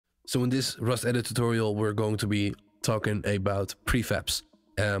So in this Rust edit tutorial, we're going to be talking about prefabs.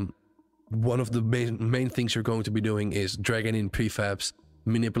 One of the main things you're going to be doing is dragging in prefabs,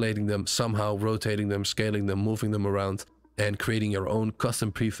 manipulating them somehow, rotating them, scaling them, moving them around, and creating your own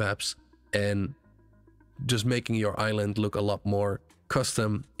custom prefabs, and just making your island look a lot more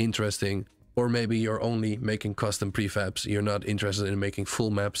custom, interesting. Or maybe you're only making custom prefabs, you're not interested in making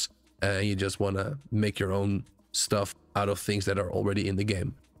full maps, and you just want to make your own stuff out of things that are already in the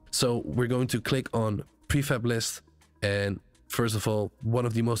game. So we're going to click on prefab list, and first of all, one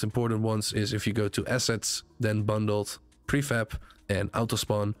of the most important ones is if you go to assets, then bundled, prefab, and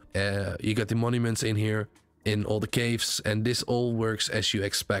autospawn. You got the monuments in here, in all the caves, and this all works as you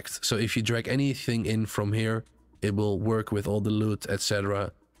expect. So if you drag anything in from here, it will work with all the loot,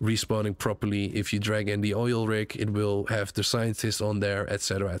 etc., respawning properly. If you drag in the oil rig, it will have the scientist on there,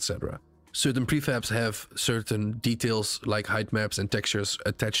 etc., etc. Certain prefabs have certain details like height maps and textures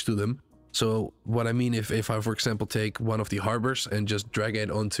attached to them. So what I mean, if I, for example, take one of the harbors and just drag it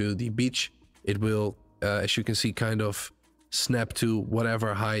onto the beach, it will, as you can see, kind of snap to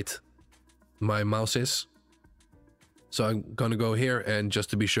whatever height my mouse is. So I'm going to go here, and just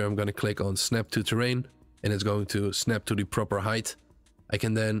to be sure, I'm going to click on snap to terrain, and it's going to snap to the proper height. I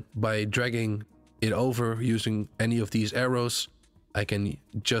can then, by dragging it over using any of these arrows, I can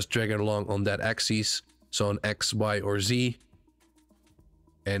just drag it along on that axis, so on X, Y, or Z.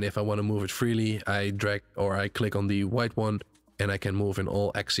 And if I want to move it freely, I drag or I click on the white one, and I can move in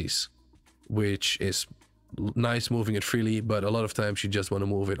all axes, which is nice moving it freely, but a lot of times you just want to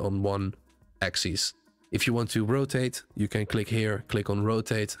move it on one axis. If you want to rotate, you can click here, click on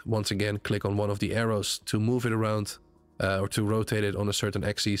rotate. Once again, click on one of the arrows to move it around or to rotate it on a certain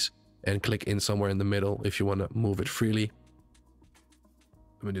axis, and click in somewhere in the middle if you want to move it freely.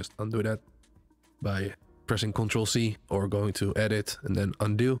 Let me just undo that by pressing Ctrl C or going to edit and then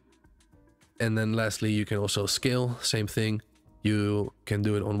undo. And then lastly, you can also scale, same thing. You can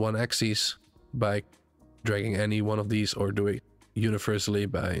do it on one axis by dragging any one of these, or do it universally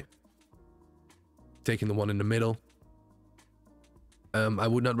by taking the one in the middle. I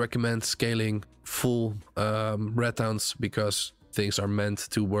would not recommend scaling full red towns because things are meant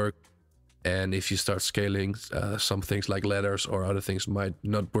to work. And if you start scaling, some things like ladders or other things might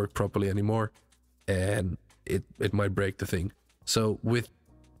not work properly anymore, and it might break the thing. So with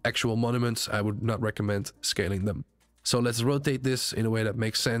actual monuments, I would not recommend scaling them. So let's rotate this in a way that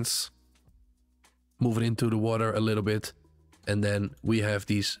makes sense. Move it into the water a little bit. And then we have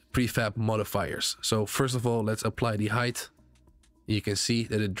these prefab modifiers. So first of all, let's apply the height. You can see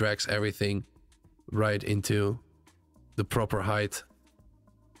that it drags everything right into the proper height.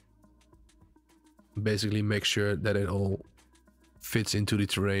 Basically make sure that it all fits into the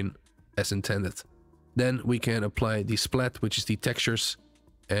terrain as intended. Then we can apply the splat, which is the textures,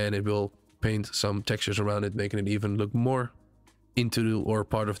 and it will paint some textures around it, making it even look more into the, or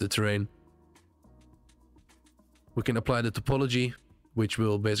part of the terrain. We can apply the topology, which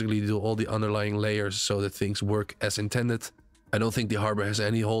will basically do all the underlying layers so that things work as intended. I don't think the harbor has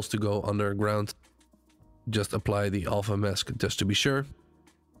any holes to go underground. Just apply the alpha mask just to be sure.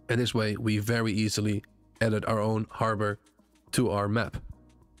 And this way we very easily edit our own harbor to our map.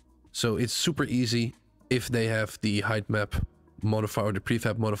 So it's super easy if they have the height map modifier or the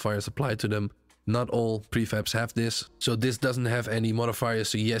prefab modifiers applied to them. Not all prefabs have this. So this doesn't have any modifiers.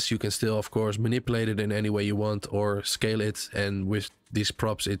 So yes, you can still, of course, manipulate it in any way you want or scale it. And with these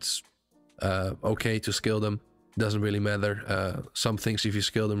props, it's okay to scale them. Doesn't really matter. Some things, if you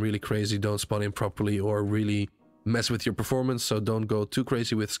scale them really crazy, don't spawn in properly or really mess with your performance. So don't go too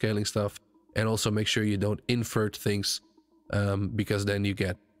crazy with scaling stuff. And also make sure you don't invert things because then you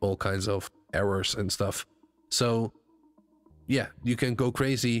get all kinds of errors and stuff. So yeah, you can go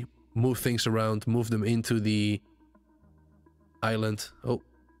crazy, move things around, move them into the island. Oh,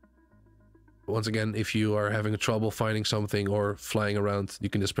 once again, if you are having trouble finding something or flying around, you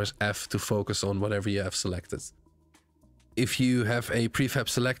can just press F to focus on whatever you have selected. If you have a prefab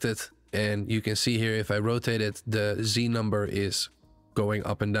selected, and you can see here, if I rotate it, the Z number is going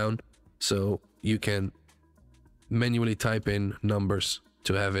up and down. So you can manually type in numbers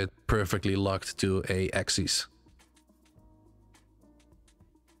to have it perfectly locked to a axis.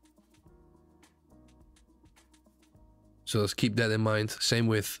 So let's keep that in mind. Same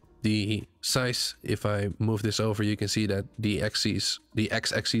with the size. If I move this over, you can see that the axis, the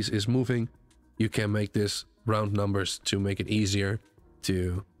x-axis is moving. You can make this round numbers to make it easier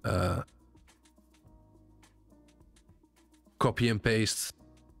to copy and paste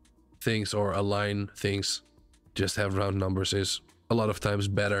things or align things. Just have round numbers is a lot of times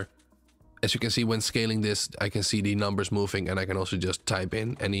better. As you can see, when scaling this, I can see the numbers moving, and I can also just type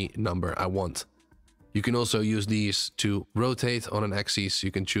in any number I want. You can also use these to rotate on an axis.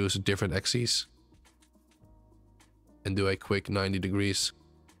 You can choose a different axis and do a quick 90 degrees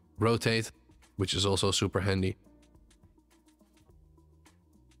rotate, which is also super handy.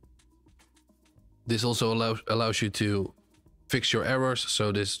 This also allows you to fix your errors.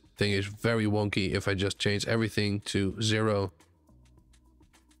 So this thing is very wonky. If I just change everything to 0.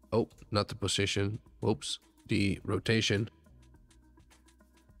 Oh, not the position. Whoops, the rotation.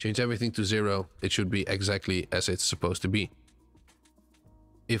 Change everything to 0. It should be exactly as it's supposed to be.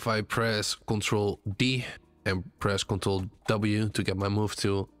 If I press Ctrl D and press Ctrl W to get my move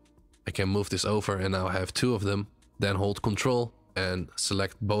tool, I can move this over and now I have 2 of them. Then hold Ctrl and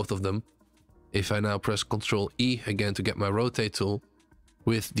select both of them. If I now press Ctrl E again to get my rotate tool,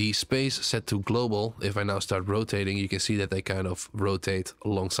 with the space set to global, if I now start rotating, you can see that they kind of rotate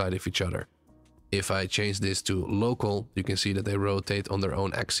alongside of each other. If I change this to local, you can see that they rotate on their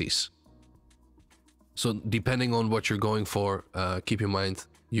own axes. So depending on what you're going for, keep in mind,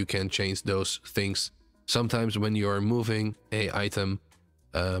 you can change those things. Sometimes when you're moving a item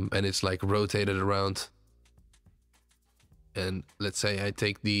and it's like rotated around, and let's say I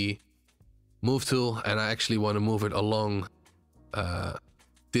take the move tool and I actually want to move it along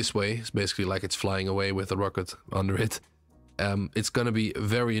this way, it's basically like it's flying away with a rocket under it. It's gonna be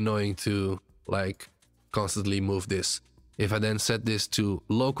very annoying to like constantly move this. If I then set this to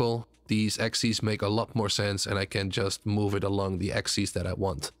local, these axes make a lot more sense and I can just move it along the axes that I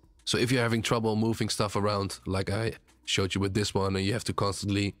want. So if you're having trouble moving stuff around, like I showed you with this one, and you have to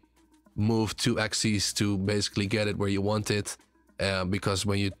constantly move 2 axes to basically get it where you want it, because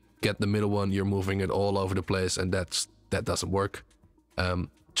when you get the middle one, you're moving it all over the place, and that doesn't work.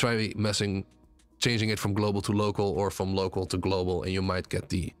 Try changing it from global to local or from local to global, and you might get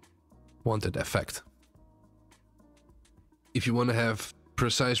the wanted effect. If you want to have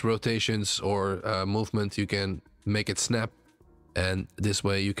precise rotations or movement, you can make it snap, and this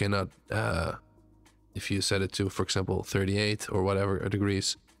way you cannot, if you set it to, for example, 38 or whatever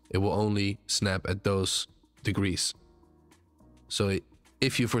degrees, it will only snap at those degrees. So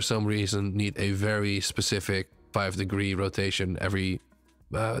if you for some reason need a very specific 5-degree rotation every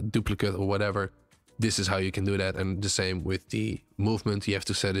duplicate or whatever, this is how you can do that. And the same with the movement, you have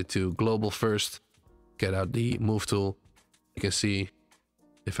to set it to global first, get out the move tool. You can see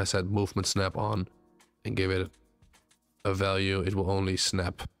if I set movement snap on and give it a value, it will only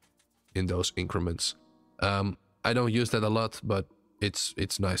snap in those increments. I don't use that a lot, but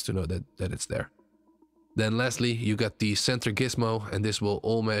it's nice to know that it's there. Then lastly, you got the center gizmo, and this will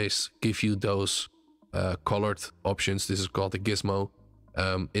always give you those colored options. This is called the gizmo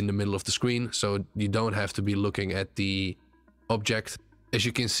in the middle of the screen, so you don't have to be looking at the object. As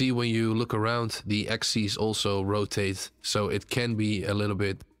you can see, when you look around, the axes also rotate, so it can be a little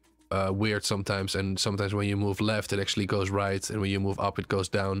bit weird sometimes, and sometimes when you move left, it actually goes right, and when you move up, it goes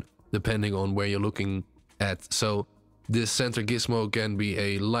down, depending on where you're looking at. So this center gizmo can be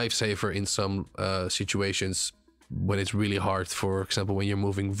a lifesaver in some situations when it's really hard. For example, when you're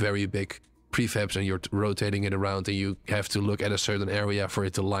moving very big prefabs and you're rotating it around and you have to look at a certain area for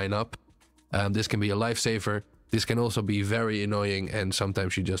it to line up. This can be a lifesaver. This can also be very annoying, and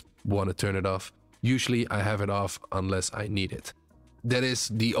sometimes you just want to turn it off. Usually I have it off unless I need it. That is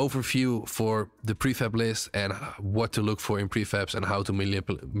the overview for the prefab list and what to look for in prefabs and how to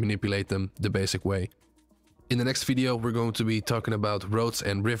manipulate them the basic way. In the next video, we're going to be talking about roads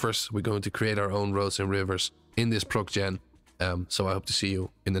and rivers. We're going to create our own roads and rivers in this ProcGen. So I hope to see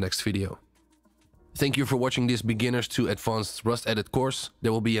you in the next video. Thank you for watching this beginners to advanced Rust edit course.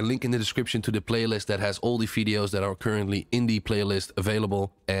 There will be a link in the description to the playlist that has all the videos that are currently in the playlist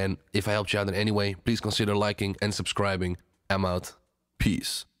available. And if I helped you out in any way, please consider liking and subscribing. I'm out.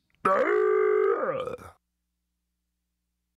 Peace.